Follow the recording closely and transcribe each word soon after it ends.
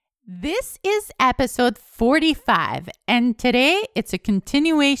This is episode 45, and today it's a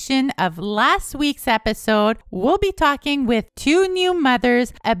continuation of last week's episode. We'll be talking with two new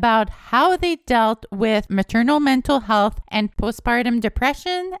mothers about how they dealt with maternal mental health and postpartum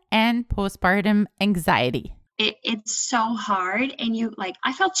depression and postpartum anxiety. It's so hard. And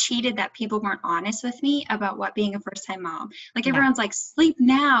I felt cheated that people weren't honest with me about what being a first time mom. Everyone's like, sleep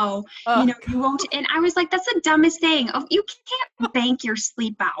now, you won't. And I was like, that's the dumbest thing. You can't bank your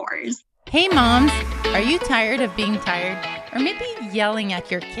sleep hours. Hey moms, are you tired of being tired? Or maybe yelling at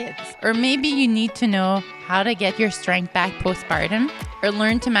your kids? Or maybe you need to know how to get your strength back postpartum? Or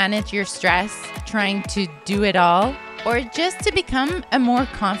learn to manage your stress trying to do it all? Or just to become a more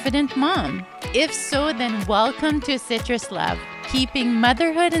confident mom? If so, then welcome to Citrus Love, keeping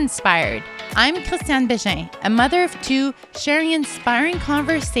motherhood inspired. I'm Christiane Bégin, a mother of two, sharing inspiring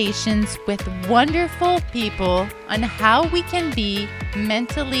conversations with wonderful people on how we can be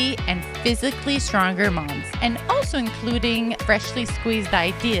mentally and physically stronger moms, and also including freshly squeezed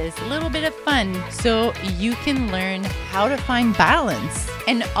ideas, a little bit of fun, so you can learn how to find balance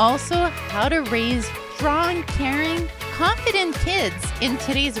and also how to raise strong, caring, confident kids in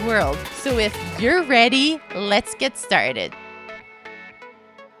today's world. So if you're ready, let's get started.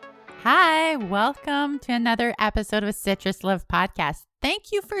 Hi, welcome to another episode of Citrus Love Podcast.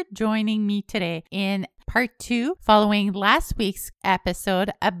 Thank you for joining me today in part 2, following last week's episode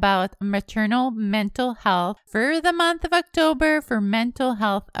about maternal mental health for the month of October for mental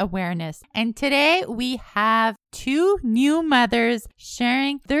health awareness. And today we have two new mothers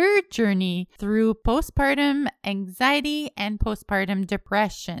sharing their journey through postpartum anxiety and postpartum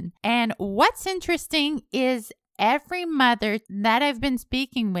depression. And what's interesting is every mother that I've been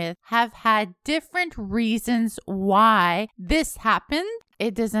speaking with have had different reasons why this happened.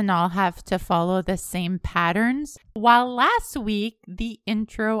 It doesn't all have to follow the same patterns. While last week, the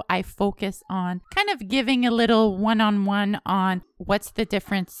intro, I focused on kind of giving a little one-on-one on what's the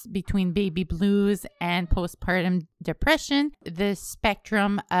difference between baby blues and postpartum depression, the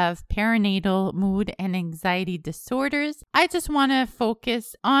spectrum of perinatal mood and anxiety disorders. I just want to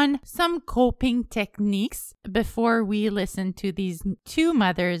focus on some coping techniques before we listen to these two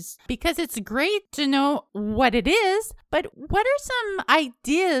mothers, because it's great to know what it is, but what are some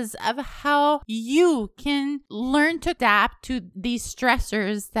ideas of how you can learn to adapt to these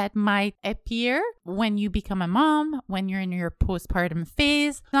stressors that might appear when you become a mom, when you're in your postpartum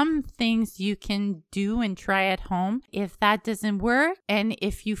phase? Some things you can do and try at home. If that doesn't work, and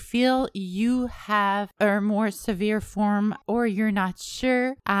if you feel you have a more severe form or you're not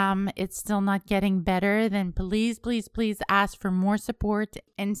sure, it's still not getting better, then please ask for more support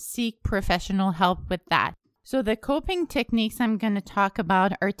and seek professional help with that. So the coping techniques I'm going to talk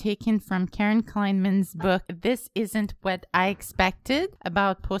about are taken from Karen Kleinman's book, This Isn't What I Expected,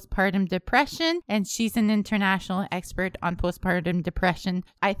 about postpartum depression, and she's an international expert on postpartum depression.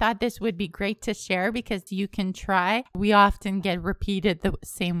 I thought this would be great to share because you can try. We often get repeated the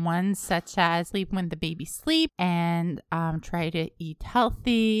same ones, such as sleep when the baby sleeps, and try to eat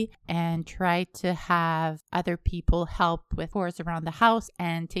healthy, and try to have other people help with chores around the house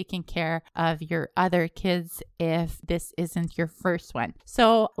and taking care of your other kids if this isn't your first one.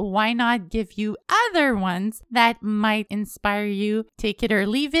 So why not give you other ones that might inspire you? Take it or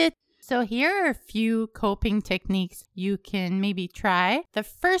leave it. So here are a few coping techniques you can maybe try. The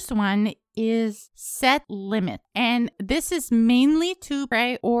first one is set limits. And this is mainly to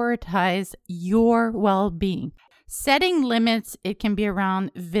prioritize your well-being. Setting limits, it can be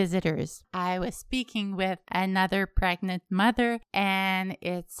around visitors. I was speaking with another pregnant mother, and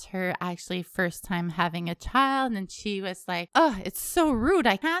it's her actually first time having a child, and she was like, oh, it's so rude.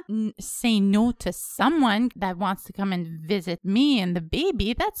 I can't say no to someone that wants to come and visit me and the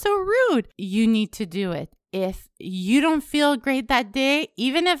baby. That's so rude. You need to do it. If you don't feel great that day,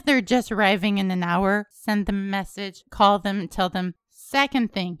 even if they're just arriving in an hour, send them a message, call them, tell them.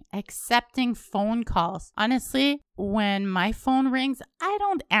 Second thing, accepting phone calls. Honestly, when my phone rings, I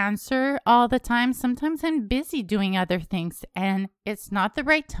don't answer all the time. Sometimes I'm busy doing other things and it's not the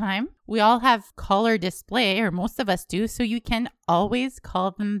right time. We all have caller display, or most of us do, so you can always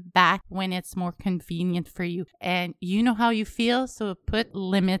call them back when it's more convenient for you. And you know how you feel, so put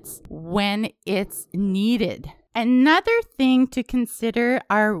limits when it's needed. Another thing to consider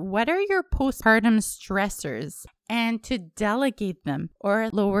are, what are your postpartum stressors? and to delegate them or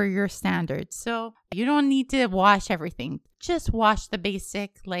lower your standards. So you don't need to wash everything. Just wash the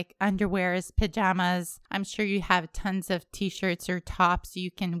basic like underwears, pajamas. I'm sure you have tons of t-shirts or tops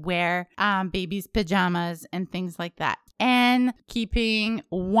you can wear, baby's pajamas and things like that. And keeping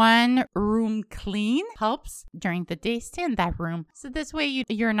one room clean helps during the day. Stay in that room. So this way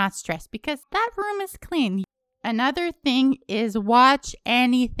you're not stressed because that room is clean. Another thing is watch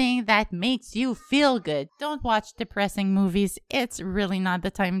anything that makes you feel good. Don't watch depressing movies. It's really not the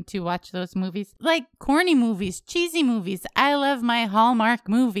time to watch those movies. Like corny movies, cheesy movies. I love my Hallmark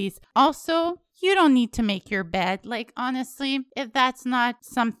movies. Also, you don't need to make your bed. Like, honestly, if that's not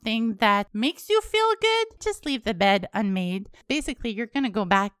something that makes you feel good, just leave the bed unmade. Basically, you're going to go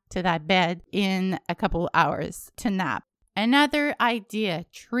back to that bed in a couple hours to nap. Another idea,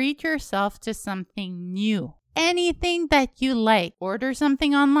 treat yourself to something new. Anything that you like, order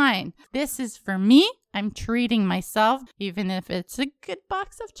something online. This is for me. I'm treating myself, even if it's a good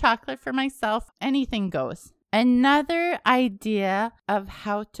box of chocolate for myself. Anything goes. Another idea of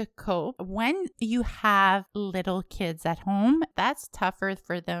how to cope when you have little kids at home, that's tougher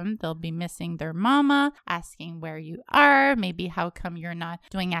for them. They'll be missing their mama, asking where you are, maybe how come you're not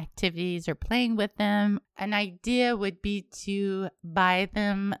doing activities or playing with them. An idea would be to buy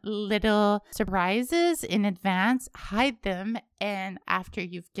them little surprises in advance, hide them, and after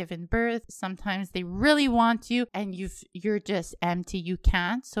you've given birth, sometimes they really want you and you're just empty. You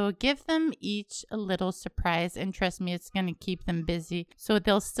can't. So give them each a little surprise, and trust me, it's going to keep them busy. So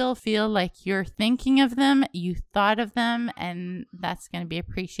they'll still feel like you're thinking of them, you thought of them, and that's going to be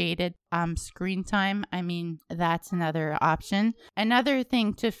appreciated. Screen time, I mean, that's another option. Another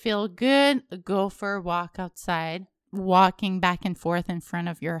thing to feel good, go for a walk outside. Walking back and forth in front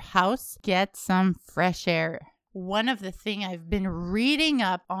of your house, get some fresh air. One of the things I've been reading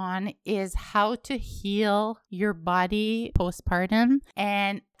up on is how to heal your body postpartum.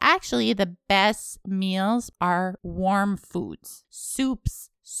 And actually, the best meals are warm foods, soups,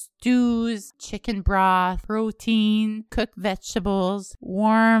 stews, chicken broth, protein, cooked vegetables,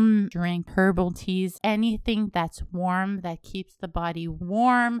 warm drink, herbal teas, anything that's warm that keeps the body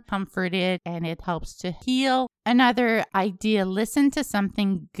warm, comforted, and it helps to heal. Another idea, listen to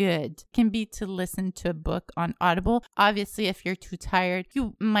something good. Can be to listen to a book on Audible. Obviously, if you're too tired,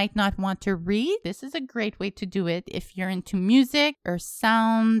 you might not want to read. This is a great way to do it. If you're into music or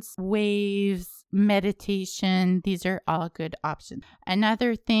sounds, waves, meditation, these are all good options.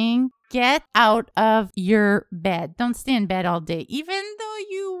 Another thing, get out of your bed. Don't stay in bed all day. Even though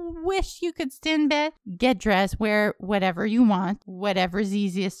you wish you could stay in bed, get dressed, wear whatever you want, whatever's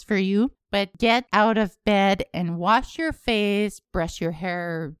easiest for you. But get out of bed and wash your face, brush your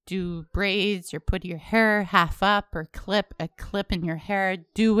hair, do braids or put your hair half up or clip a clip in your hair.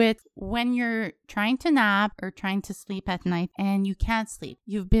 Do it when you're trying to nap or trying to sleep at night and you can't sleep.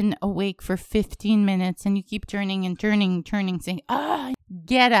 You've been awake for 15 minutes and you keep turning, saying,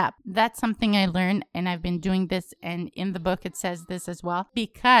 get up. That's something I learned, and I've been doing this, and in the book it says this as well.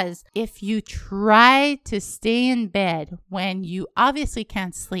 Because if you try to stay in bed when you obviously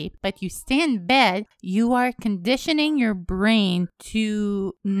can't sleep, but you stay in bed, you are conditioning your brain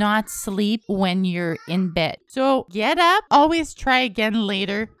to not sleep when you're in bed. So get up, always try again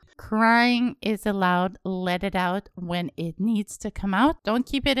later. Crying is allowed. Let it out when it needs to come out. Don't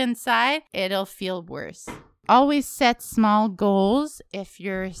keep it inside. It'll feel worse. Always set small goals. If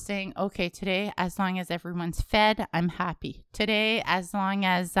you're saying, okay, today, as long as everyone's fed, I'm happy. Today, as long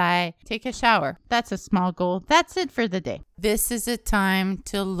as I take a shower, that's a small goal. That's it for the day. This is a time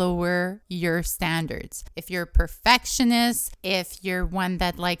to lower your standards. If you're a perfectionist, if you're one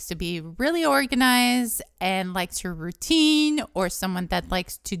that likes to be really organized and likes her routine, or someone that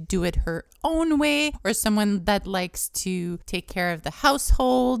likes to do it her own way, or someone that likes to take care of the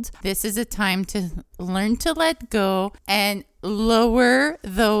household, this is a time to learn to let go and lower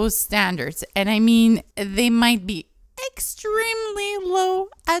those standards. And I mean, they might be extremely low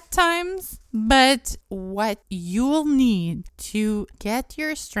at times, but what you'll need to get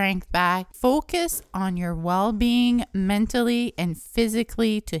your strength back, focus on your well-being mentally and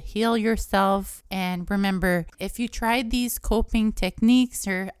physically to heal yourself. And remember, if you tried these coping techniques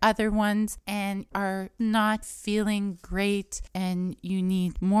or other ones and are not feeling great and you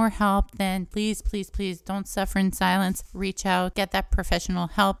need more help, then please don't suffer in silence. Reach out, get that professional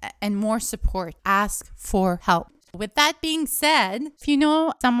help and more support. Ask for help. With that being said, if you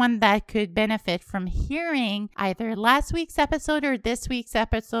know someone that could benefit from hearing either last week's episode or this week's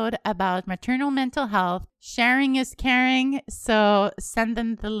episode about maternal mental health, Sharing is caring. So send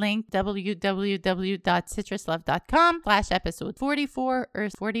them the link, www.citruslove.com/episode 44 or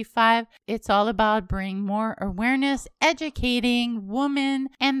 45. It's all about bringing more awareness, educating women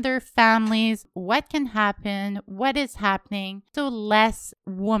and their families, what can happen, what is happening, so less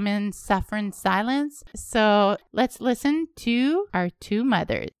women suffer in silence. So let's listen to our two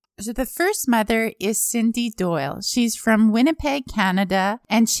mothers. So the first mother is Cindy Doyle. She's from Winnipeg, Canada,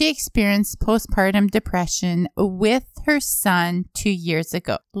 and she experienced postpartum depression with her son 2 years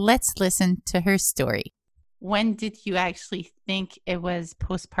ago. Let's listen to her story. When did you actually think it was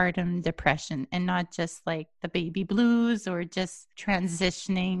postpartum depression and not just like the baby blues or just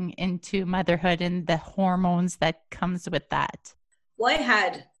transitioning into motherhood and the hormones that comes with that? Well, I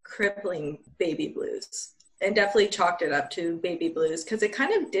had crippling baby blues. And definitely chalked it up to baby blues because it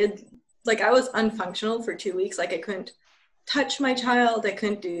kind of did, like I was unfunctional for 2 weeks. Like I couldn't touch my child. I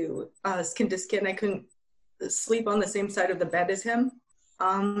couldn't do skin to skin. I couldn't sleep on the same side of the bed as him.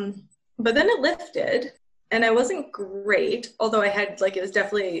 But then it lifted and I wasn't great, although I had it was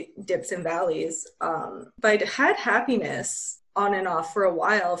definitely dips and valleys. But I had happiness on and off for a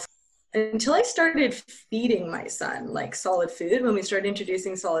while until I started feeding my son like solid food. When we started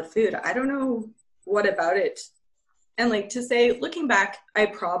introducing solid food, I don't know what about it. And like to say, looking back, I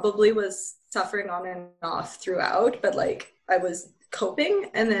probably was suffering on and off throughout, but like I was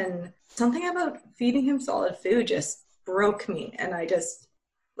coping. And then something about feeding him solid food just broke me. And I just,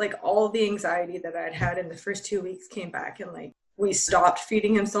 like all the anxiety that I'd had in the first 2 weeks came back, and like we stopped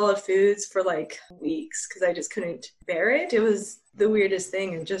feeding him solid foods for like weeks because I just couldn't bear it. It was the weirdest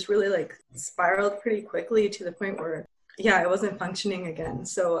thing and just really like spiraled pretty quickly to the point where I wasn't functioning again.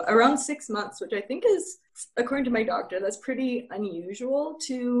 So around 6 months, which I think is, according to my doctor, that's pretty unusual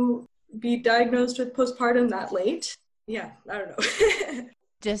to be diagnosed with postpartum that late. Yeah, I don't know.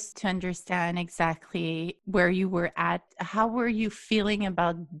 Just to understand exactly where you were at, how were you feeling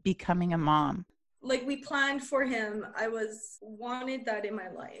about becoming a mom? Like we planned for him. I wanted that in my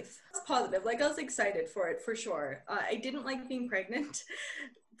life. It's positive. Like I was excited for it for sure. I didn't like being pregnant.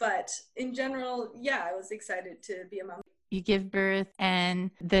 But in general, I was excited to be a mom. You give birth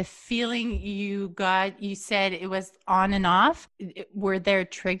and the feeling you got, you said it was on and off. Were there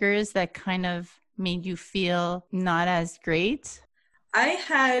triggers that kind of made you feel not as great? I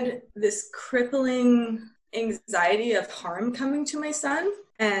had this crippling anxiety of harm coming to my son.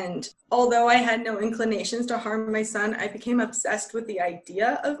 And although I had no inclinations to harm my son, I became obsessed with the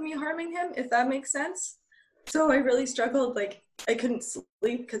idea of me harming him, if that makes sense. So I really struggled. Like I couldn't sleep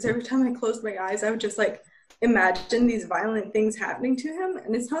because every time I closed my eyes, I would just like imagine these violent things happening to him.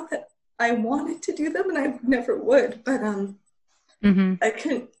 And it's not that I wanted to do them and I never would, but I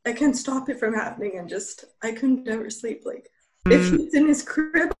couldn't stop it from happening, and just I couldn't ever sleep. Like if he's in his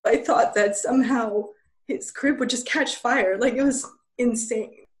crib, I thought that somehow his crib would just catch fire. Like it was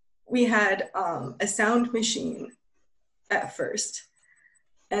insane. We had a sound machine at first.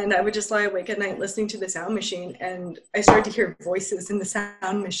 And I would just lie awake at night listening to the sound machine, and I started to hear voices in the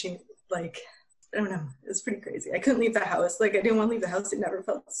sound machine. Like, I don't know, it was pretty crazy. I couldn't leave the house. Like, I didn't want to leave the house. It never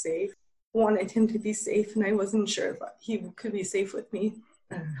felt safe. I wanted him to be safe, and I wasn't sure if he could be safe with me.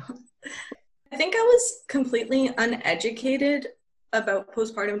 I don't know. I think I was completely uneducated about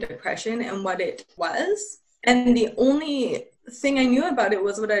postpartum depression and what it was. And the only thing I knew about it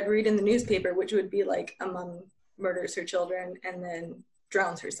was what I'd read in the newspaper, which would be like a mom murders her children and then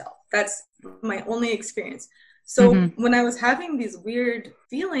drowns herself. That's my only experience. So when I was having these weird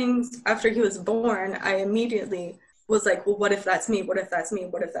feelings after he was born, I immediately was like, well, what if that's me? What if that's me?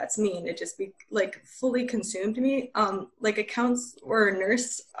 What if that's me? And it just fully consumed me. Like a counselor or a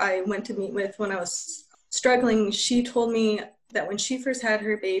nurse I went to meet with when I was struggling, she told me that when she first had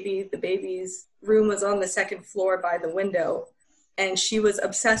her baby, the baby's room was on the second floor by the window. And she was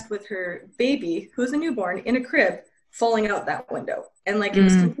obsessed with her baby, who was a newborn, in a crib, falling out that window. And like it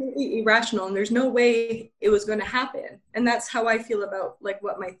was completely irrational, and there's no way it was going to happen. And that's how I feel about like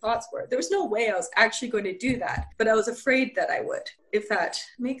what my thoughts were. There was no way I was actually going to do that, but I was afraid that I would, if that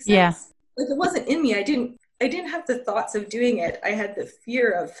makes sense. Yeah. Like it wasn't in me. I didn't have the thoughts of doing it. I had the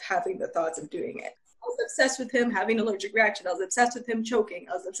fear of having the thoughts of doing it. I was obsessed with him having an allergic reaction. I was obsessed with him choking.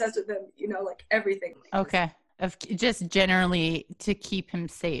 I was obsessed with him, like everything. Okay. Of just generally to keep him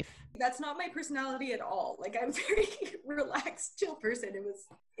safe. That's not my personality at all. Like I'm a very relaxed, chill person. It was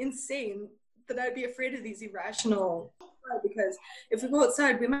insane that I'd be afraid of these irrational, because if we go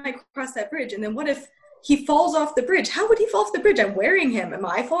outside, we might cross that bridge. And then what if he falls off the bridge? How would he fall off the bridge? I'm wearing him. Am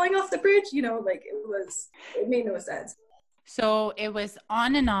I falling off the bridge? It made no sense. So it was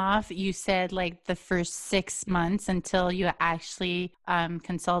on and off, you said, like the first 6 months until you actually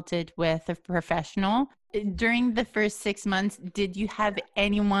consulted with a professional. during the first 6 months, did you have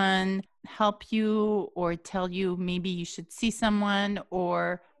anyone help you or tell you maybe you should see someone,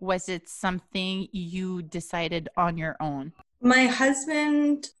 or was it something you decided on your own? My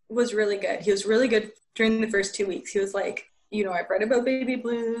husband was really good. He was really good during the first 2 weeks. He was like, I've read about baby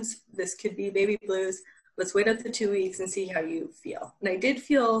blues. This could be baby blues. Let's wait out the 2 weeks and see how you feel. And I did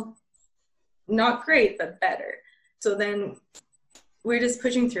feel not great, but better. So then we're just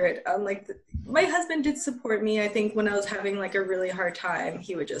pushing through it. My husband did support me. I think when I was having like a really hard time,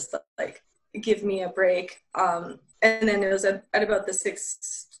 he would just like give me a break. And then it was at about the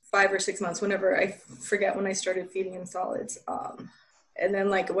 5 or 6 months, whenever I forget when I started feeding him solids. And then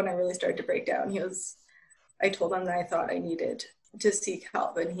like when I really started to break down, I told him that I thought I needed to seek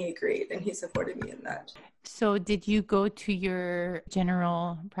help, and he agreed, and he supported me in that. So did you go to your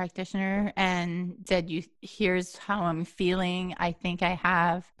general practitioner and said, here's how I'm feeling. I think I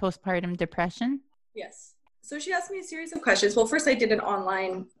have postpartum depression? Yes. So she asked me a series of questions. Well, first I did an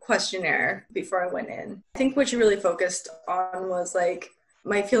online questionnaire before I went in. I think what she really focused on was like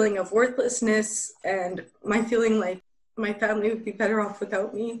my feeling of worthlessness and my feeling like my family would be better off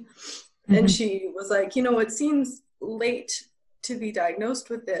without me. Mm-hmm. And she was like, it seems late to be diagnosed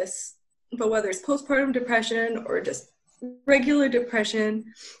with this, but whether it's postpartum depression or just regular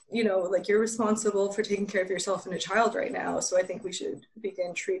depression, like you're responsible for taking care of yourself and a child right now. So I think we should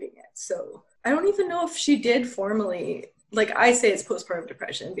begin treating it. So I don't even know if she did formally, like I say it's postpartum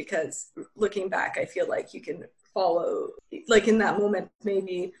depression because looking back, I feel like you can follow, like in that moment,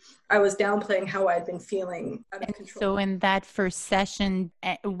 maybe I was downplaying how I'd been feeling out of control. So in that first session,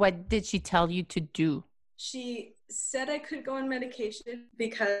 what did she tell you to do? She said I could go on medication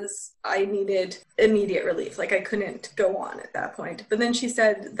because I needed immediate relief. Like I couldn't go on at that point. But then she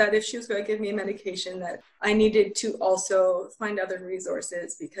said that if she was going to give me a medication, that I needed to also find other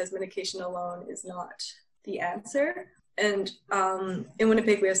resources because medication alone is not the answer. And in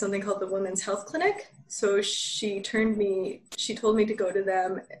Winnipeg, we have something called the Women's Health Clinic. So she told me to go to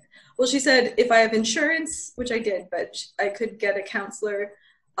them. Well, she said if I have insurance, which I did, but I could get a counselor.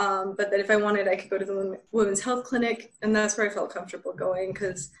 But that if I wanted, I could go to the Women's Health Clinic, and that's where I felt comfortable going,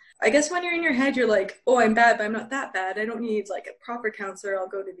 because I guess when you're in your head, you're like, oh, I'm bad, but I'm not that bad. I don't need like a proper counselor. I'll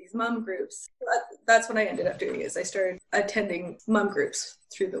go to these mom groups. That's what I ended up doing, is I started attending mom groups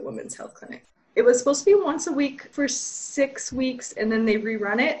through the Women's Health Clinic. It was supposed to be once a week for 6 weeks, and then they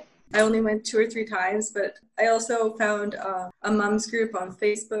rerun it. I only went 2 or 3 times, but I also found a mom's group on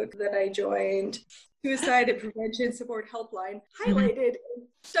Facebook that I joined. Suicide and Prevention Support Helpline, highlighted and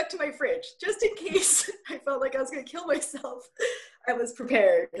stuck to my fridge just in case I felt like I was going to kill myself. I was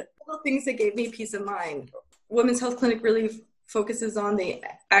prepared. All the things that gave me peace of mind. Women's Health Clinic really focuses on the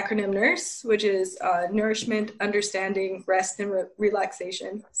acronym NURSE, which is nourishment, understanding, rest and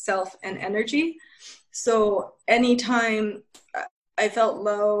relaxation, self, and energy. So anytime I felt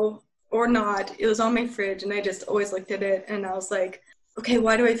low or not, it was on my fridge, and I just always looked at it, and I was like, okay,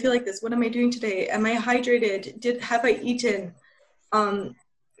 why do I feel like this? What am I doing today? Am I hydrated? Have I eaten?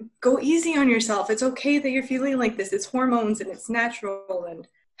 Go easy on yourself. It's okay that you're feeling like this. It's hormones and it's natural. And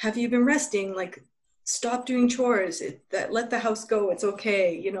have you been resting? Like, stop doing chores. Let the house go. It's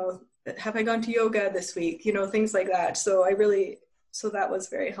okay. Have I gone to yoga this week? Things like that. So that was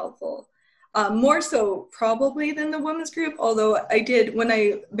very helpful. More so probably than the women's group, although when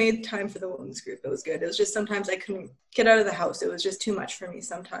I made time for the women's group, it was good. It was just sometimes I couldn't get out of the house. It was just too much for me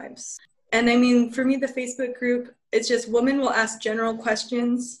sometimes. And I mean, for me, the Facebook group, it's just women will ask general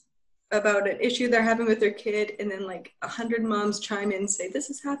questions about an issue they're having with their kid, and then like 100 moms chime in and say, this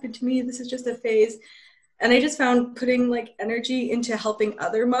has happened to me, this is just a phase. And I just found putting like energy into helping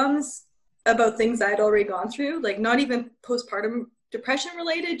other moms about things I'd already gone through, like not even postpartum depression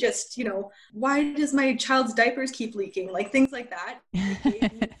related, just, why does my child's diapers keep leaking? Like things like that. It gave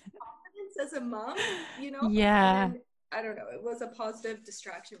me confidence as a mom, Yeah. And I don't know. It was a positive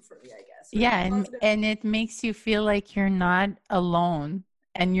distraction for me, I guess. Yeah. And it makes you feel like you're not alone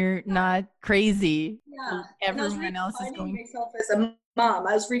and you're not crazy. Yeah. Everyone else is going. Myself as a mom.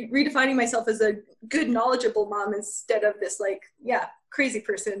 I was redefining myself as a good, knowledgeable mom instead of this crazy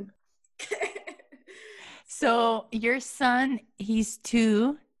person. So your son, he's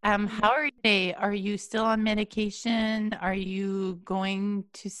 2. How are they? Are you still on medication? Are you going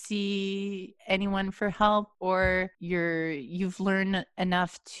to see anyone for help, or you've learned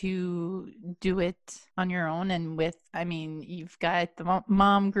enough to do it on your own? And you've got the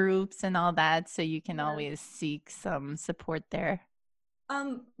mom groups and all that, so you can always seek some support there.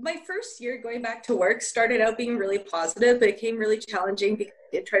 My first year going back to work started out being really positive, but it became really challenging because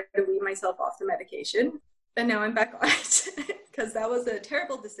I tried to wean myself off the medication. And now I'm back on it because that was a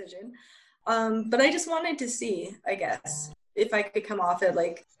terrible decision. But I just wanted to see, I guess, if I could come off it.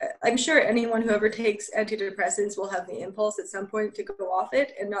 Like, I'm sure anyone who ever takes antidepressants will have the impulse at some point to go off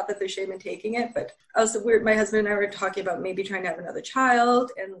it, and not that there's shame in taking it, but my husband and I were talking about maybe trying to have another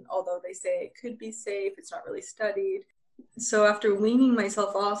child, and although they say it could be safe, it's not really studied. So after weaning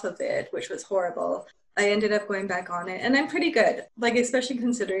myself off of it, which was horrible, I ended up going back on it, and I'm pretty good. Like, especially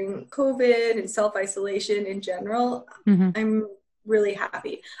considering COVID and self-isolation in general, I'm really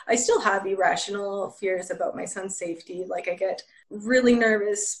happy. I still have irrational fears about my son's safety. Like, I get really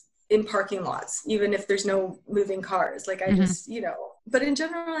nervous in parking lots, even if there's no moving cars. Like, I just, but in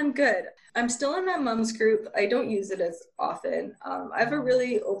general, I'm good. I'm still in that mom's group. I don't use it as often. I have a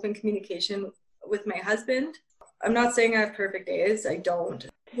really open communication with my husband. I'm not saying I have perfect days. I don't.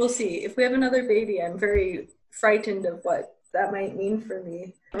 We'll see. If we have another baby, I'm very frightened of what that might mean for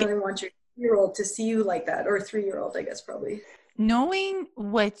me. I really want your 2-year-old to see you like that, or 3-year-old, I guess, probably. Knowing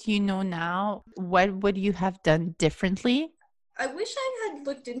what you know now, what would you have done differently? I wish I had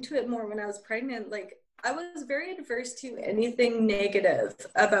looked into it more when I was pregnant. Like, I was very adverse to anything negative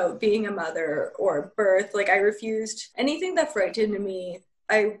about being a mother or birth. Like, I refused anything that frightened me.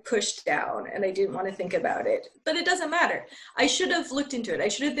 I pushed down, and I didn't want to think about it. But it doesn't matter. I should have looked into it. I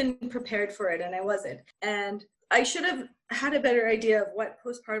should have been prepared for it, and I wasn't. And I should have had a better idea of what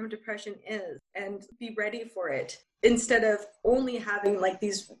postpartum depression is and be ready for it, instead of only having like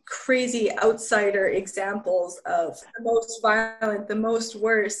these crazy outsider examples of the most violent, the most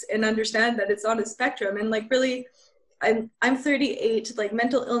worse, and understand that it's on a spectrum. And like, really, I'm 38. Like,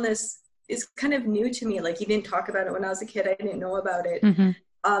 mental illness is kind of new to me. Like, you didn't talk about it when I was a kid. I didn't know about it. And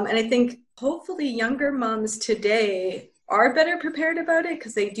I think hopefully younger moms today are better prepared about it,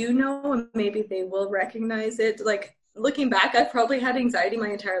 because they do know, and maybe they will recognize it. Like, looking back, I've probably had anxiety my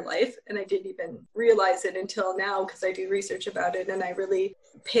entire life, and I didn't even realize it until now, because I do research about it and I really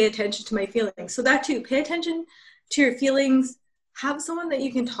pay attention to my feelings. So that too, pay attention to your feelings, have someone that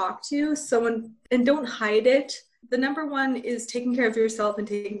you can talk to, and don't hide it. The number one is taking care of yourself and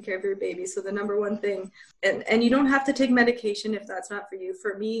taking care of your baby. So the number one thing, and you don't have to take medication if that's not for you.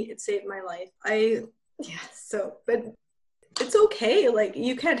 For me, it saved my life. But it's okay. Like,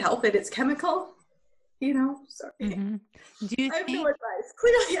 you can't help it. It's chemical, sorry. Do you I have think no advice.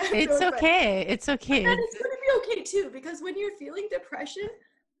 Clearly, I have it's no okay. advice. It's okay. And it's going to be okay too, because when you're feeling depression,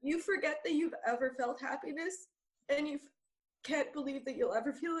 you forget that you've ever felt happiness, and you can't believe that you'll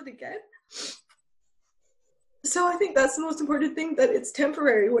ever feel it again. So I think that's the most important thing, that it's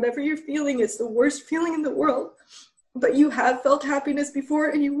temporary. Whatever you're feeling, it's the worst feeling in the world, but you have felt happiness before,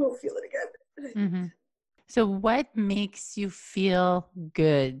 and you will feel it again. So what makes you feel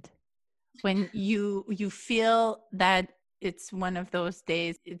good when you feel that it's one of those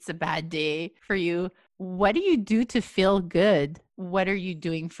days, it's a bad day for you? What do you do to feel good? What are you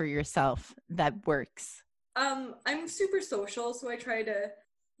doing for yourself that works? I'm super social, so I try to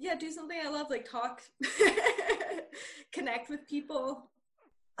do something I love, like talk, connect with people.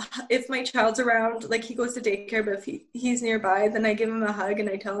 If my child's around, like, he goes to daycare, but if he's nearby, then I give him a hug and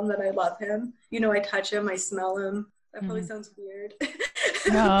I tell him that I love him. I touch him, I smell him. That probably sounds weird.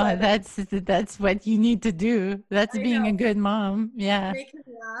 No, that's what you need to do. That's being a good mom. Yeah. Make him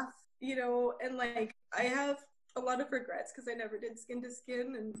laugh, and like, I have a lot of regrets because I never did skin to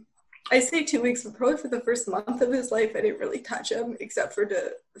skin, and I say 2 weeks, but probably for the first month of his life, I didn't really touch him except for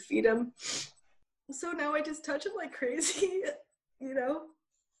to feed him. So now I just touch him like crazy,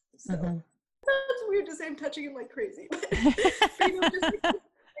 So that's weird to say I'm touching him like crazy. But, just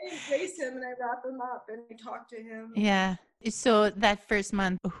I embrace him and I wrap him up and I talk to him. Yeah. So that first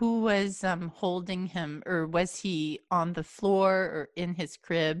month, who was holding him, or was he on the floor or in his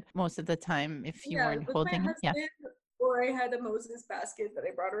crib most of the time if you weren't holding him? Yeah. Or I had a Moses basket that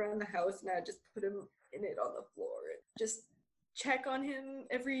I brought around the house, and I just put him in it on the floor and just check on him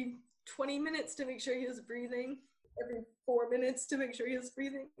every 20 minutes to make sure he was breathing, every 4 minutes to make sure he was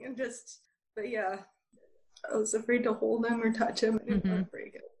breathing, but yeah, I was afraid to hold him or touch him. I didn't want to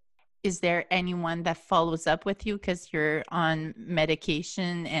break it. Is there anyone that follows up with you because you're on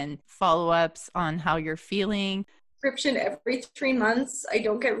medication, and follow-ups on how you're feeling? Prescription every 3 months. I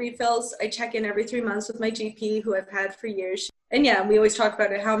don't get refills. I check in every 3 months with my GP, who I've had for years. And yeah, we always talk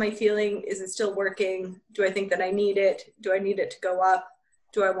about it. How am I feeling? Is it still working? Do I think that I need it? Do I need it to go up?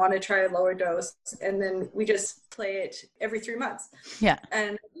 Do I want to try a lower dose? And then we just play it every 3 months. Yeah.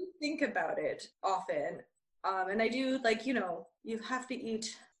 And I do think about it often. And I do, like, you have to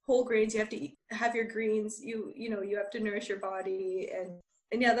eat whole grains. You have to have your greens. You have to nourish your body. And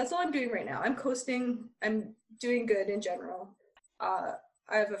yeah, that's all I'm doing right now. I'm coasting. I'm doing good in general.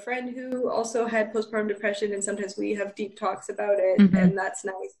 I have a friend who also had postpartum depression, and sometimes we have deep talks about it, Mm-hmm. and that's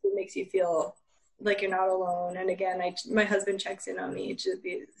nice. It makes you feel like you're not alone. And again, my husband checks in on me to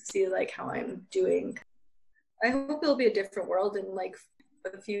see like how I'm doing. I hope it'll be a different world in like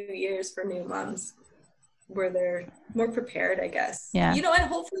a few years for new moms, where they're more prepared, I guess. Yeah. You know, and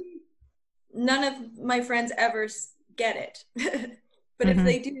hopefully none of my friends ever get it. But Mm-hmm. if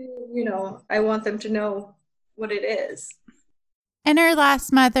they do, you know, I want them to know what it is. And our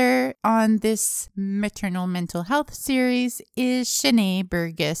last mother on this maternal mental health series is Shanae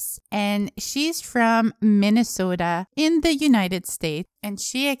Burgess. And she's from Minnesota in the United States. And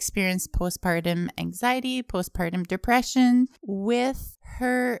she experienced postpartum anxiety, postpartum depression with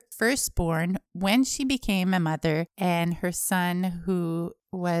her firstborn when she became a mother, and her son, who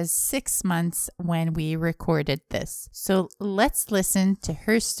was 6 months when we recorded this. So let's listen to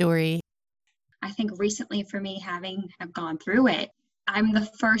her story. I think recently for me, have gone through it, I'm the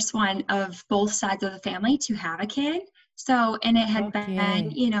first one of both sides of the family to have a kid. So, and it had been,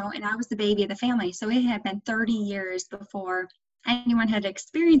 you know, and I was the baby of the family. So it had been 30 years before anyone had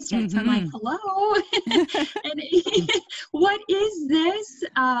experienced it. Mm-hmm. So I'm like, hello, and what is this?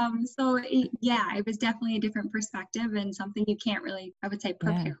 It was definitely a different perspective and something you can't really, I would say,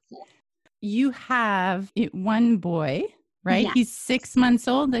 prepare for. You have one boy, right? Yeah. He's 6 months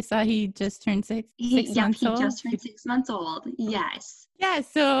old. I saw he just turned six months old. He just turned 6 months old. Yes. Yeah.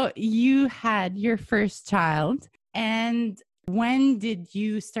 So you had your first child. And when did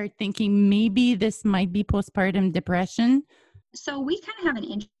you start thinking maybe this might be postpartum depression? So we kind of have an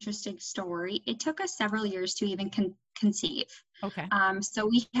interesting story. It took us several years to even conceive. Okay. So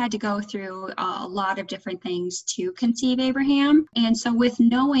we had to go through a lot of different things to conceive Abraham. And so with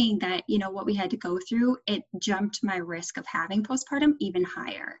knowing that, you know, what we had to go through, it jumped my risk of having postpartum even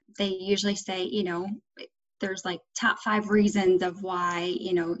higher. They usually say, you know, there's like top 5 reasons of why,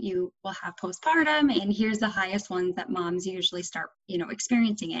 you know, you will have postpartum, and here's the highest ones that moms usually start, you know,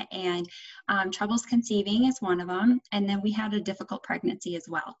 experiencing it. And troubles conceiving is one of them. And then we had a difficult pregnancy as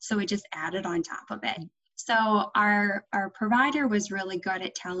well. So it just added on top of it. So our provider was really good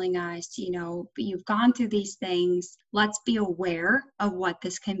at telling us, you know, you've gone through these things. Let's be aware of what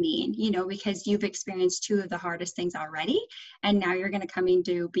this can mean, you know, because you've experienced 2 of the hardest things already. And now you're going to come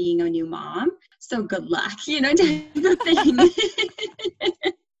into being a new mom. So good luck, you know, type of thing.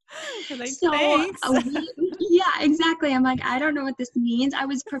 Like, so yeah, exactly. I'm like, I don't know what this means. I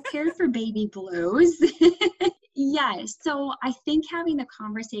was prepared for baby blues. Yes. So I think having the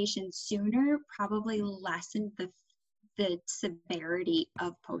conversation sooner probably lessened the severity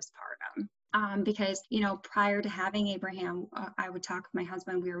of postpartum. Because, you know, prior to having Abraham, I would talk with my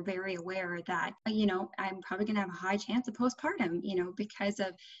husband. We were very aware that, you know, I'm probably going to have a high chance of postpartum, you know, because of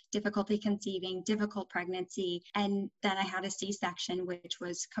difficulty conceiving, difficult pregnancy. And then I had a C-section, which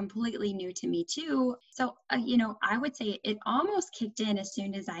was completely new to me too. So, you know, I would say it almost kicked in as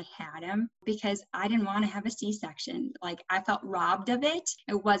soon as I had him, because I didn't want to have a C-section. Like, I felt robbed of it.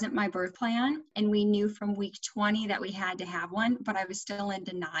 It wasn't my birth plan. And we knew from week 20 that we had to have one, but I was still in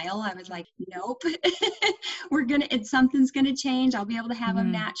denial. I was like, nope, something's gonna change. I'll be able to have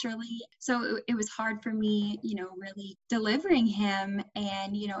him naturally. So it was hard for me, you know, really delivering him.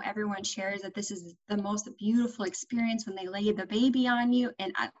 And, you know, everyone shares that this is the most beautiful experience when they lay the baby on you.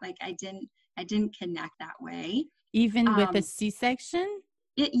 And I didn't connect that way. Even with a C-section?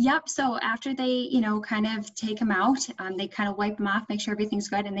 Yep. So after they, you know, kind of take him out, they kind of wipe him off, make sure everything's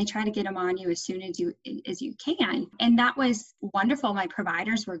good, and they try to get him on you as soon as you can. And that was wonderful. My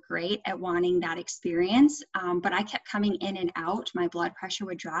providers were great at wanting that experience, but I kept coming in and out. My blood pressure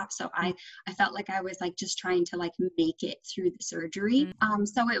would drop, so I felt like I was like just trying to like make it through the surgery.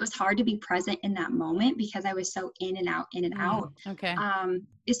 So it was hard to be present in that moment because I was so in and out. Okay.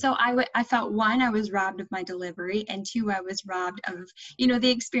 So I felt, 1, I was robbed of my delivery, and 2, I was robbed of, you know, the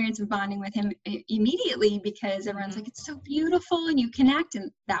experience of bonding with him immediately, because everyone's like, it's so beautiful and you connect,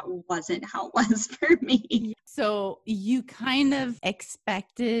 and that wasn't how it was for me. So you kind of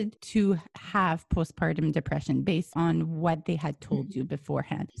expected to have postpartum depression based on what they had told you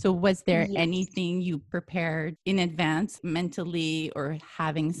beforehand. So was there anything you prepared in advance mentally, or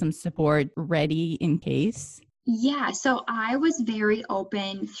having some support ready in case? Yeah, so I was very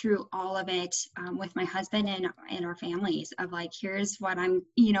open through all of it with my husband and our families of like, here's what I'm,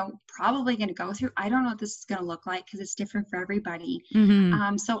 you know, probably going to go through. I don't know what this is going to look like because it's different for everybody.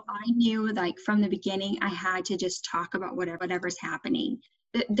 So I knew like from the beginning, I had to just talk about whatever's happening.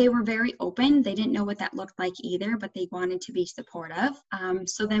 they were very open. They didn't know what that looked like either, but they wanted to be supportive.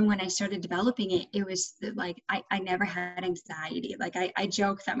 So then when I started developing it, it was like, I never had anxiety. Like I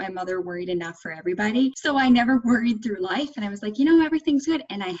joke that my mother worried enough for everybody. So I never worried through life. And I was like, everything's good.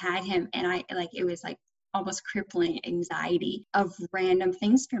 And I had him, and it was like almost crippling anxiety of random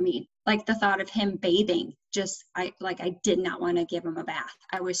things for me. Like the thought of him bathing, I did not want to give him a bath.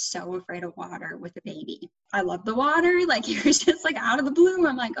 I was so afraid of water with a baby. I love the water. Like it was just like out of the blue.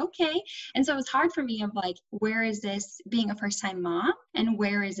 I'm like, okay. And so it was hard for me of like, where is this being a first time mom and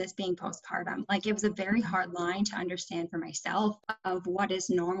where is this being postpartum? Like it was a very hard line to understand for myself of what is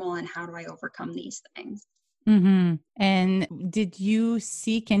normal and how do I overcome these things. Mm-hmm. And did you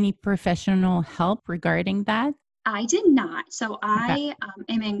seek any professional help regarding that? I did not. So I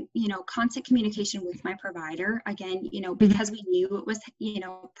am in, constant communication with my provider. Again, because we knew it was,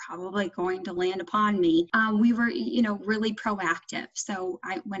 probably going to land upon me. We were, really proactive. So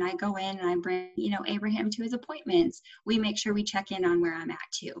when I go in and I bring, Abraham to his appointments, we make sure we check in on where I'm at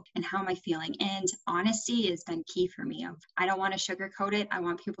too and how am I feeling. And honesty has been key for me. I don't want to sugarcoat it. I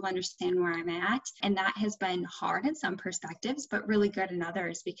want people to understand where I'm at. And that has been hard in some perspectives, but really good in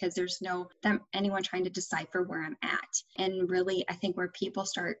others because there's anyone trying to decipher where I'm at. And really, I think where people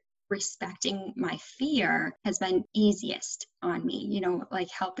start respecting my fear has been easiest on me, like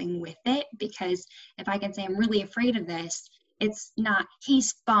helping with it. Because if I can say I'm really afraid of this, it's not,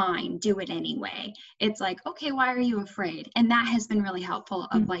 he's fine, do it anyway. It's like, okay, why are you afraid? And that has been really helpful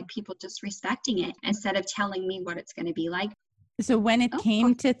of like people just respecting it instead of telling me what it's going to be like. So when it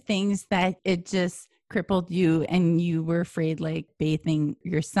came to things that it just crippled you and you were afraid, like bathing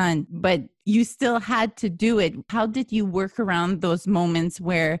your son, but you still had to do it, how did you work around those moments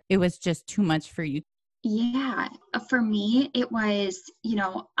where it was just too much for you? Yeah, for me, it was,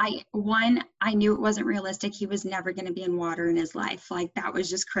 I knew it wasn't realistic. He was never going to be in water in his life. Like that was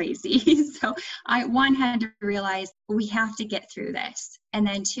just crazy. So I had to realize we have to get through this. And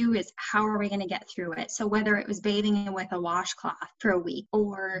then two is how are we going to get through it? So whether it was bathing him with a washcloth for a week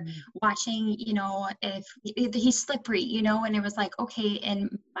or watching, if he's slippery, and it was like, okay.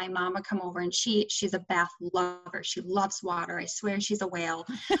 And my mom would come over and she's a bath lover. She loves water. I swear she's a whale.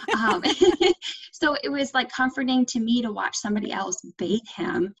 So it was like comforting to me to watch somebody else bathe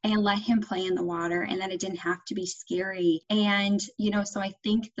him and let him play in the water and that it didn't have to be scary. And, so I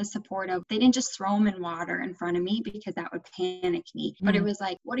think the support of, they didn't just throw him in water in front of me because that would panic me, but it was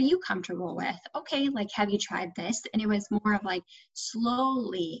like, what are you comfortable with? Okay. Like, have you tried this? And it was more of like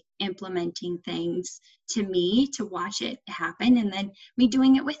slowly implementing things to me to watch it happen. And then me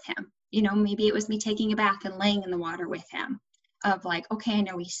doing it with him, maybe it was me taking a bath and laying in the water with him. Of like, okay, I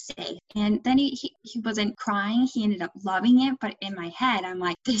know he's safe. And then he wasn't crying. He ended up loving it. But in my head, I'm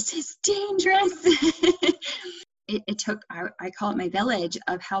like, this is dangerous. It took, I call it my village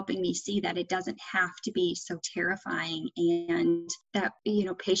of helping me see that it doesn't have to be so terrifying and that,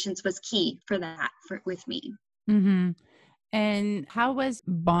 patience was key for that with me. Mm-hmm. And how was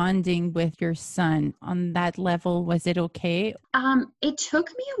bonding with your son on that level? Was it okay? It took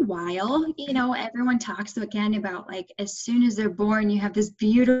me a while. Everyone talks again about like as soon as they're born, you have this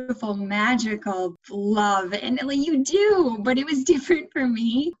beautiful, magical love, and like you do, but it was different for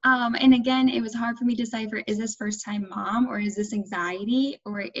me. And again, it was hard for me to decipher: is this first time mom, or is this anxiety,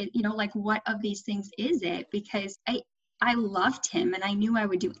 or like what of these things is it? Because I loved him and I knew I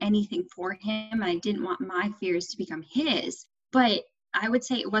would do anything for him. I didn't want my fears to become his. But I would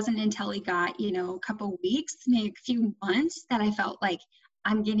say it wasn't until he got, a couple weeks, maybe a few months, that I felt like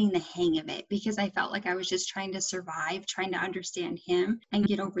I'm getting the hang of it, because I felt like I was just trying to survive, trying to understand him and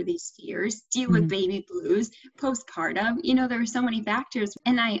get over these fears, deal with baby blues, postpartum. There were so many factors.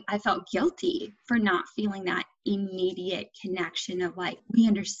 And I felt guilty for not feeling that immediate connection of like, we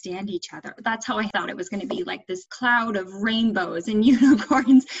understand each other. That's how I thought it was going to be, like this cloud of rainbows and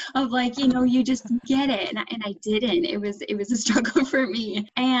unicorns of like, you just get it. And I didn't. It was a struggle for me.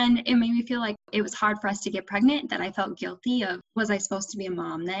 And it made me feel like it was hard for us to get pregnant, that I felt guilty of, was I supposed to be a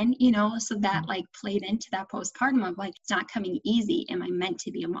mom then? So that like played into that postpartum of like, it's not coming easy. Am I meant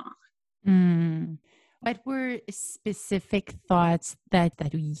to be a mom? What were specific thoughts that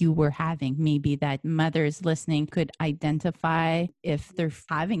you were having, maybe that mothers listening could identify if they're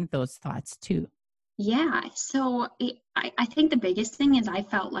having those thoughts too? Yeah. So I think the biggest thing is I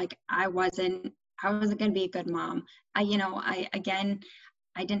felt like I wasn't going to be a good mom. I didn't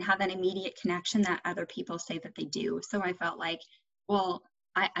have that immediate connection that other people say that they do. So I felt like, well,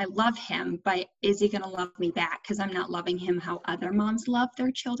 I love him, but is he going to love me back? Because I'm not loving him how other moms love their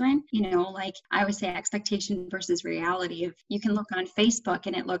children. Like I always say, expectation versus reality. If you can look on Facebook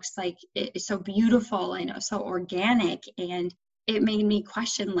and it looks like it's so beautiful and so organic, and it made me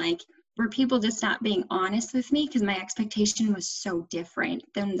question, like, were people just not being honest with me? Because my expectation was so different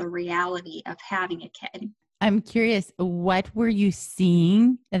than the reality of having a kid. I'm curious, what were you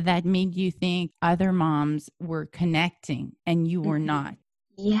seeing that made you think other moms were connecting and you were not?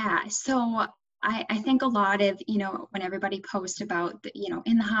 Yeah. So I think a lot of, when everybody posts about,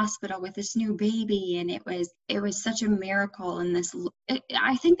 in the hospital with this new baby, and it was such a miracle. And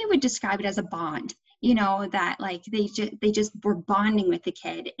I think they would describe it as a bond, that like they just were bonding with the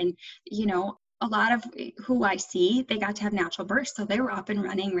kid. And, a lot of who I see, they got to have natural birth. So they were up and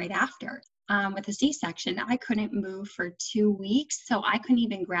running right after. With a C-section, I couldn't move for 2 weeks, so I couldn't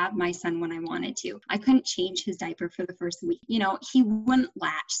even grab my son when I wanted to. I couldn't change his diaper for the first week. He wouldn't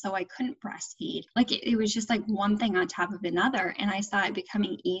latch, so I couldn't breastfeed. Like it was just like one thing on top of another, and I saw it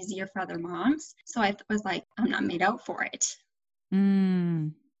becoming easier for other moms. So I was like, I'm not made out for it.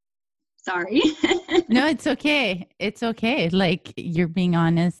 Sorry. No, it's okay. It's okay. Like you're being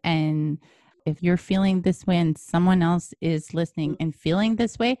honest, and if you're feeling this way and someone else is listening and feeling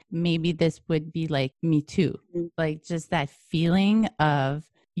this way, maybe this would be like me too. Like just that feeling of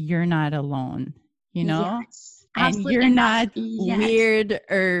you're not alone, Yes, and absolutely. you're not weird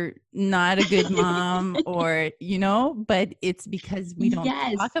or not a good mom or, but it's because we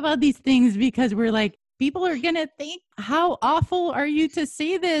don't talk about these things because we're like, people are going to think, how awful are you to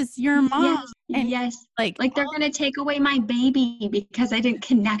say this? Your mom. Yes. Like they're going to take away my baby because I didn't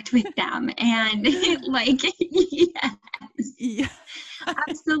connect with them. And yes,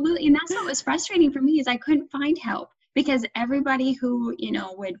 absolutely. And that's what was frustrating for me is I couldn't find help because everybody who,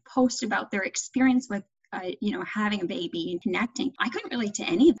 would post about their experience with, having a baby and connecting, I couldn't relate to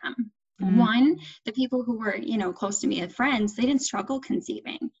any of them. One, the people who were, close to me as friends, they didn't struggle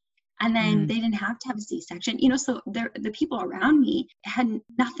conceiving. And then they didn't have to have a C-section, so the people around me had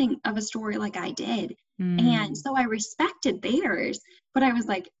nothing of a story like I did. And so I respected theirs, but I was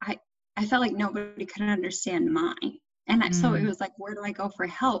like, I felt like nobody could understand mine. And so it was like, where do I go for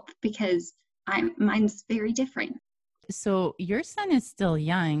help? Because mine's very different. So your son is still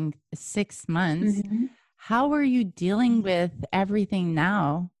young, 6 months. How are you dealing with everything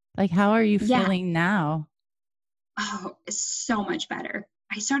now? Like, how are you feeling now? Oh, so much better.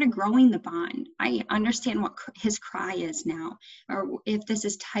 I started growing the bond. I understand what his cry is now, or if this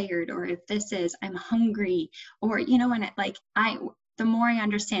is tired, or if this is, I'm hungry, or, the more I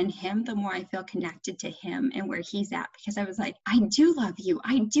understand him, the more I feel connected to him and where he's at, because I was like, I do love you.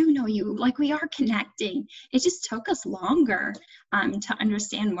 I do know you. Like we are connecting. It just took us longer to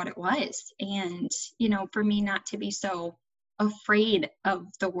understand what it was. And, for me not to be so afraid of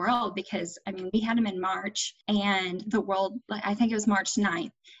the world, because we had him in March and the world, I think it was March 9th,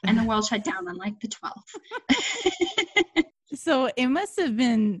 and the world shut down on like the 12th. So it must have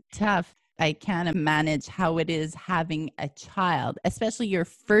been tough. I can't manage how it is having a child, especially your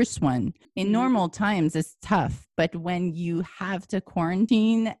first one. In normal times, it's tough. But when you have to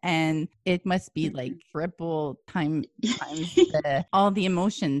quarantine, and it must be like triple times all the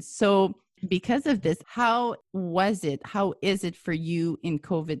emotions. So because of this, how is it for you in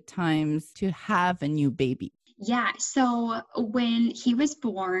COVID times to have a new baby? Yeah. So when he was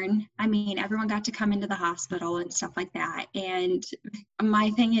born, everyone got to come into the hospital and stuff like that. And my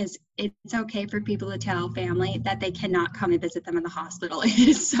thing is, it's okay for people to tell family that they cannot come and visit them in the hospital. It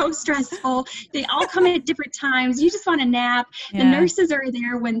is so stressful. They all come at different times. You just want a nap. Yeah. The nurses are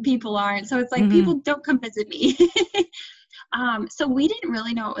there when people aren't. So it's like, people don't come visit me. So we didn't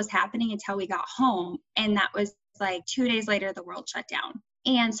really know what was happening until we got home. And that was like 2 days later, the world shut down.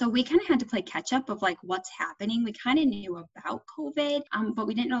 And so we kind of had to play catch up of like what's happening. We kind of knew about COVID, but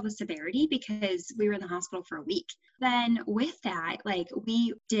we didn't know the severity because we were in the hospital for a week. Then with that, like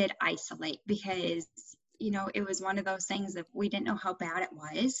we did isolate because, it was one of those things that we didn't know how bad it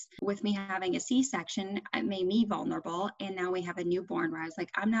was. With me having a C-section, it made me vulnerable. And now we have a newborn where I was like,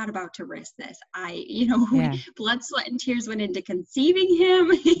 I'm not about to risk this. Blood, sweat, and tears went into conceiving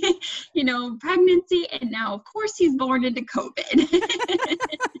him, pregnancy. And now, of course, he's born into COVID.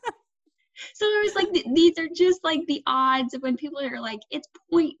 So it was like, these are just like the odds of when people are like, it's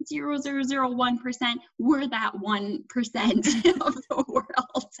 0.0001%. We're that 1% of the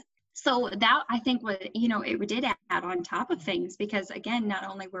world. So that I think was, it did add on top of things because again, not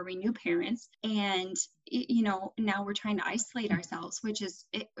only were we new parents and, now we're trying to isolate ourselves, which is,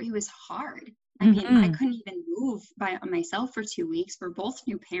 it was hard. I couldn't even move by myself for 2 weeks. We're both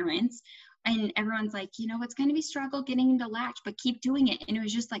new parents. And everyone's like, it's going to be struggle getting him to latch, but keep doing it. And it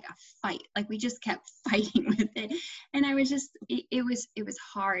was just like a fight. Like we just kept fighting with it. And I was just, it was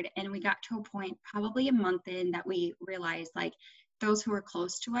hard. And we got to a point probably a month in that we realized like those who are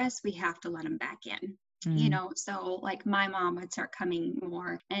close to us, we have to let them back in. So like my mom would start coming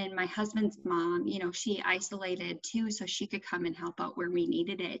more, and my husband's mom, she isolated too, so she could come and help out where we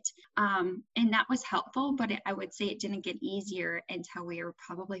needed it. And that was helpful, but I would say it didn't get easier until we were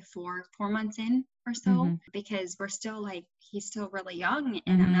probably four months in or so, because we're still he's still really young,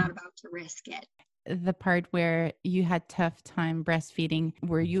 and I'm not about to risk it. The part where you had tough time breastfeeding,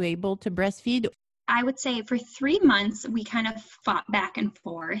 were you able to breastfeed? I would say for 3 months, we kind of fought back and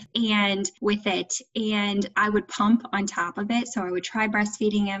forth and with it, and I would pump on top of it. So I would try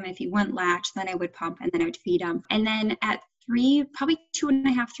breastfeeding him. If he wouldn't latch, then I would pump, and then I would feed him. And then at probably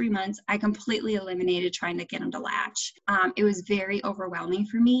 2.5, 3 months, I completely eliminated trying to get him to latch. It was very overwhelming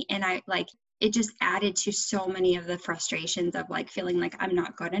for me. And it just added to so many of the frustrations of feeling like I'm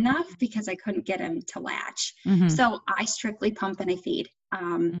not good enough because I couldn't get him to latch. So I strictly pump and I feed.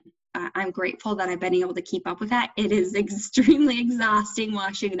 I'm grateful that I've been able to keep up with that. It is extremely exhausting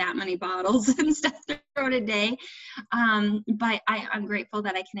washing that many bottles and stuff throughout a day. But I'm grateful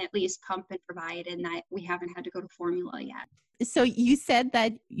that I can at least pump and provide, and that we haven't had to go to formula yet. So you said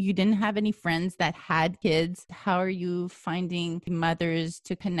that you didn't have any friends that had kids. How are you finding mothers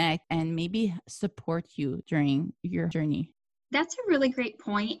to connect and maybe support you during your journey? That's a really great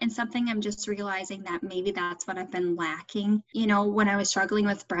point, and something I'm just realizing that maybe that's what I've been lacking. When I was struggling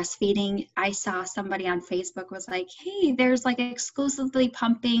with breastfeeding, I saw somebody on Facebook was like, hey, there's exclusively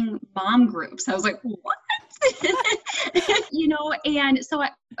pumping mom groups. I was like, what? And so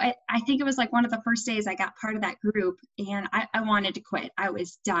I think it was one of the first days I got part of that group, and I wanted to quit. I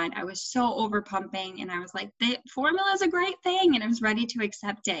was done. I was so over pumping, and I was like, the formula is a great thing, and I was ready to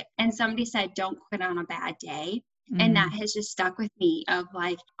accept it. And somebody said, don't quit on a bad day. And that has just stuck with me of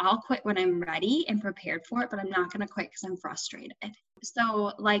I'll quit when I'm ready and prepared for it, but I'm not going to quit because I'm frustrated.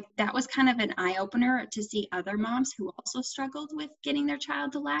 So that was kind of an eye opener to see other moms who also struggled with getting their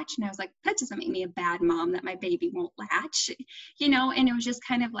child to latch. And I was like, that doesn't make me a bad mom that my baby won't latch, and it was just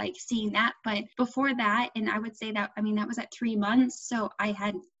kind of seeing that. But before that, and I would say that was at 3 months. So I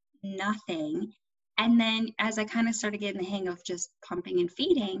had nothing. And then as I kind of started getting the hang of just pumping and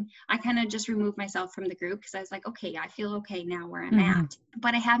feeding, I kind of just removed myself from the group because I was like, okay, I feel okay now where I'm at.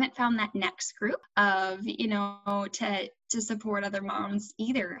 But I haven't found that next group of, to support other moms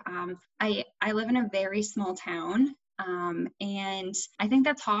either. I live in a very small town. And I think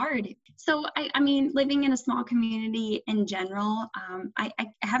that's hard. So, living in a small community in general, I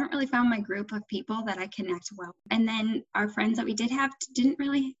haven't really found my group of people that I connect well. And then our friends that we did have didn't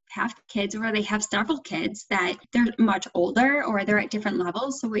really have kids, or they have several kids that they're much older or they're at different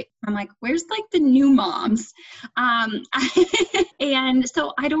levels. So I'm like, where's the new moms? And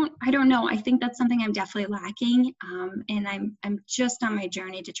so I don't know. I think that's something I'm definitely lacking. And I'm just on my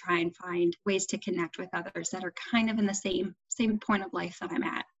journey to try and find ways to connect with others that are kind of in the same point of life that I'm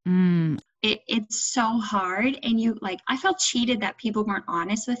at. It's so hard. And I felt cheated that people weren't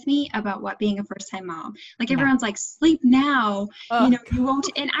honest with me about what being a first-time mom. Everyone's like, sleep now, you won't.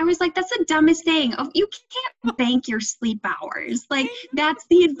 And I was like, that's the dumbest thing. Oh, you can't bank your sleep hours. That's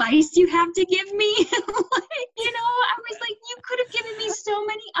the advice you have to give me. I was like, you could have given me so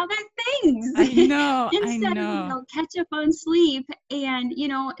many other things. I know. Instead of, catch up on sleep. And,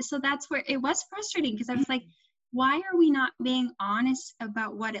 so that's where it was frustrating, because I was like, why are we not being honest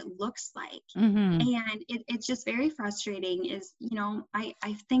about what it looks like? And it's just very frustrating is,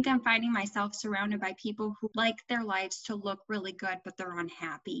 I think I'm finding myself surrounded by people who like their lives to look really good, but they're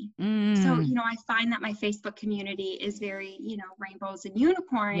unhappy. So, I find that my Facebook community is very, rainbows and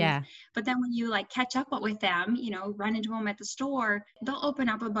unicorns. Yeah. But then when you catch up with them, run into them at the store, they'll open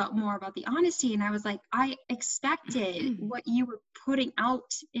up more about the honesty. And I was like, I expected what you were putting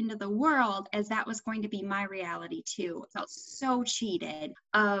out into the world as that was going to be my reality too. I felt so cheated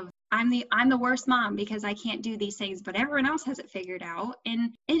of I'm the worst mom because I can't do these things, but everyone else has it figured out.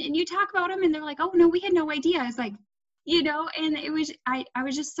 And you talk about them and they're like, oh no, we had no idea. I was like, and it was, I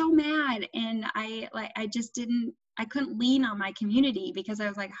was just so mad. And I couldn't lean on my community because I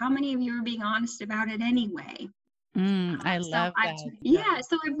was like, how many of you are being honest about it anyway? I love that.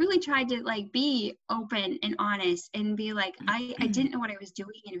 So I really tried to be open and honest and be like, I didn't know what I was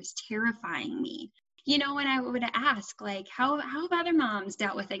doing, and it was terrifying me. And I would ask how have other moms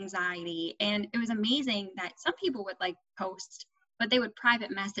dealt with anxiety? And it was amazing that some people would post, but they would private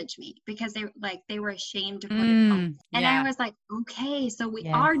message me because they were ashamed to put it out. And I was like, okay, so we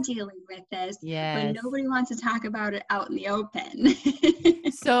are dealing with this, but nobody wants to talk about it out in the open.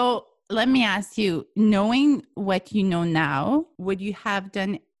 So let me ask you, knowing what you know now, would you have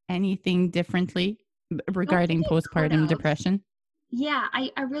done anything differently regarding postpartum depression? Yeah,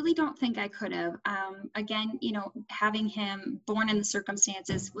 I really don't think I could have. Again, having him born in the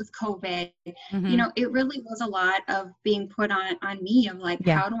circumstances with COVID, Mm-hmm. it really was a lot of being put on me of like,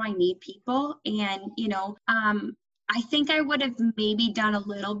 Yeah. how do I need people? And, I think I would have maybe done a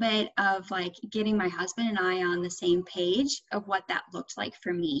little bit of like getting my husband and I on the same page of what that looked like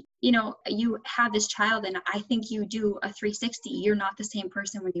for me. You have this child and I think you do a 360. You're not the same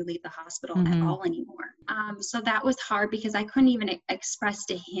person when you leave the hospital at Mm-hmm. all anymore. So that was hard because I couldn't even express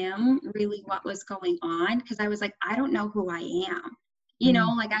to him really what was going on because I was like, I don't know who I am.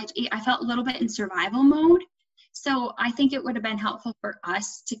 Mm-hmm. Like I felt a little bit in survival mode. So I think it would have been helpful for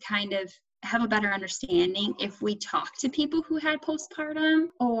us to kind of have a better understanding if we talked to people who had postpartum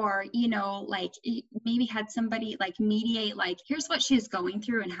or, like maybe had somebody like mediate, like, here's what she's going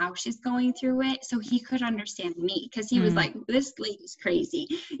through and how she's going through it. So he could understand me because he was like, this lady's crazy.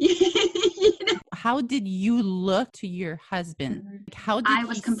 How did you look to your husband? How did I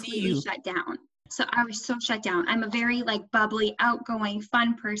was he see completely you? shut down. So I was so shut down. I'm a very like bubbly, outgoing,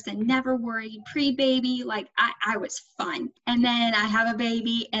 fun person, never worried, pre-baby. Like I was fun. And then I have a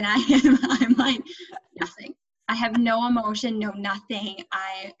baby and I'm like nothing. I have no emotion, no nothing.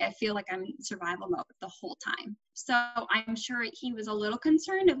 I feel like I'm in survival mode the whole time. So I'm sure he was a little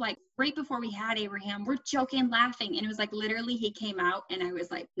concerned of like right before we had Abraham, we're joking, laughing. And it was like literally he came out and I was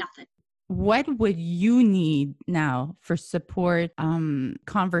like nothing. What would you need now for support,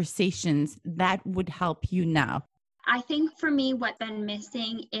 conversations that would help you now? I think for me, what's been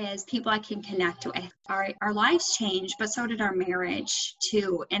missing is people I can connect with. Our lives changed, but so did our marriage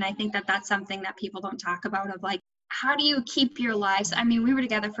too. And I think that that's something that people don't talk about of like, how do you keep your lives? I mean, we were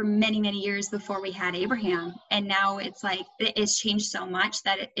together for many, many years before we had Abraham. And now it's like, it's changed so much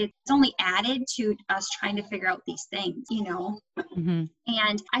that it's only added to us trying to figure out these things, Mm-hmm.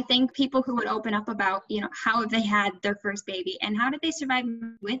 And I think people who would open up about, how they had their first baby and how did they survive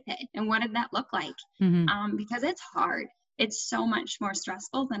with it and what did that look like? Mm-hmm. Because it's hard. It's so much more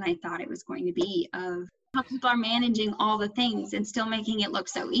stressful than I thought it was going to be of how people are managing all the things and still making it look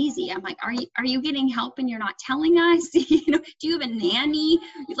so easy. I'm like, are you getting help and you're not telling us? Do you have a nanny?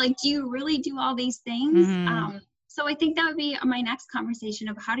 Like, do you really do all these things? Mm-hmm. So I think that would be my next conversation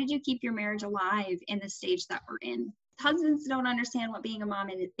of how did you keep your marriage alive in the stage that we're in? Husbands don't understand what being a mom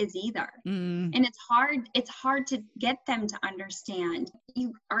is either. Mm-hmm. And it's hard to get them to understand.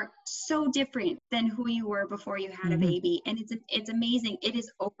 You are so different than who you were before you had a baby. And it's amazing. It is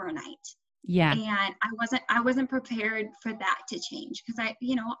overnight. Yeah. And I wasn't prepared for that to change because I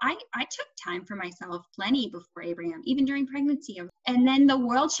took time for myself plenty before Abraham, even during pregnancy. And then the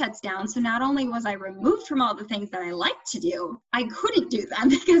world shuts down. So not only was I removed from all the things that I like to do, I couldn't do them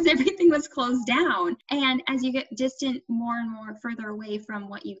because everything was closed down. And as you get distant more and more further away from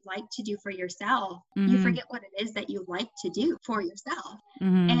what you like to do for yourself, you forget what it is that you like to do for yourself.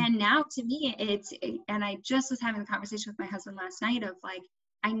 And now to me, and I just was having a conversation with my husband last night of like,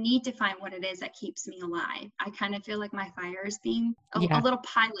 I need to find what it is that keeps me alive. I kind of feel like my fire is being a little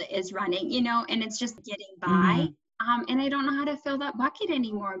pilot is running, and it's just getting by. And I don't know how to fill that bucket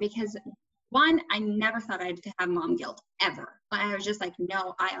anymore because one, I never thought I'd have mom guilt ever. But I was just like,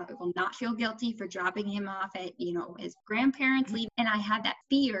 no, I will not feel guilty for dropping him off at, his grandparents leave. And I had that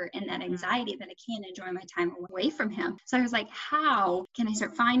fear and that anxiety that I can't enjoy my time away from him. So I was like, how can I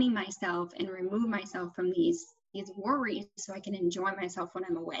start finding myself and remove myself from these worries so I can enjoy myself when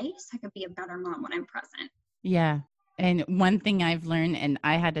I'm away so I can be a better mom when I'm present. Yeah. And one thing I've learned, and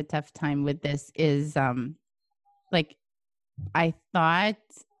I had a tough time with this, is like I thought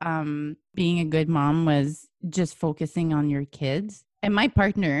being a good mom was just focusing on your kids. And my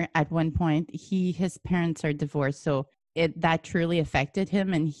partner at one point, his parents are divorced. So that truly affected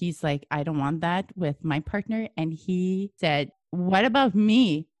him. And he's like, I don't want that with my partner. And he said, what about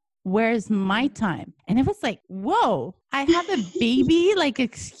me? Where's my time? And it was like, whoa, I have a baby. Like,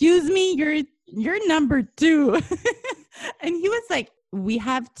 excuse me, you're number 2. And he was like, we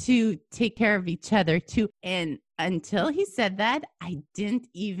have to take care of each other too. And until he said that, I didn't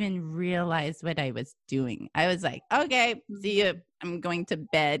even realize what I was doing. I was like, okay, see you. I'm going to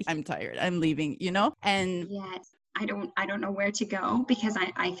bed. I'm tired. I'm leaving, And yes, I don't know where to go because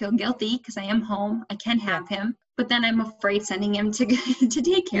I feel guilty because I am home. I can have him. But then I'm afraid sending him to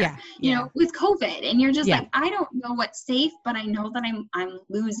daycare, with COVID. And you're just like, I don't know what's safe, but I know that I'm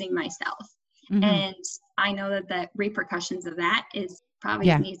losing myself. And I know that the repercussions of that is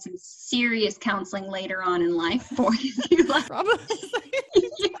probably need some serious counseling later on in life for you.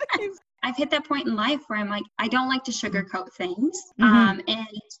 I've hit that point in life where I'm like, I don't like to sugarcoat things. And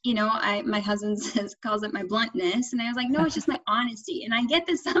my husband calls it my bluntness. And I was like, no, it's just my honesty. And I get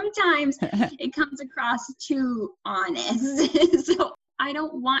that sometimes it comes across too honest. So I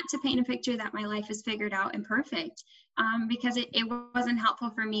don't want to paint a picture that my life is figured out and perfect, because it wasn't helpful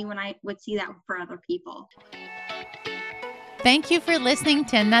for me when I would see that for other people. Thank you for listening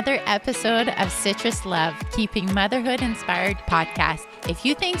to another episode of Citrus Love, Keeping Motherhood Inspired podcast. If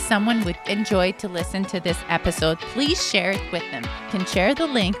you think someone would enjoy to listen to this episode, please share it with them. You can share the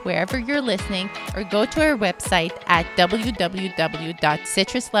link wherever you're listening or go to our website at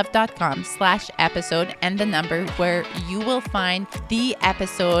www.citruslove.com/episode and the number, where you will find the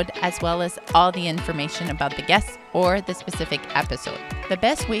episode as well as all the information about the guests or the specific episode. The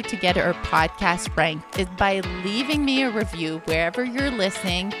best way to get our podcast ranked is by leaving me a review wherever you're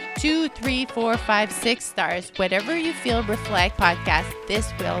listening. 2, 3, 4, 5, 6 stars, whatever you feel reflect podcast.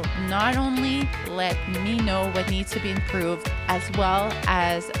 This will not only let me know what needs to be improved, as well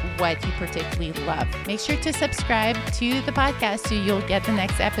as what you particularly love. Make sure to subscribe to the podcast so you'll get the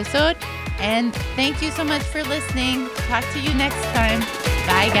next episode. And thank you so much for listening. Talk to you next time.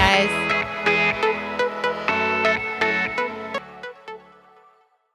 Bye, guys.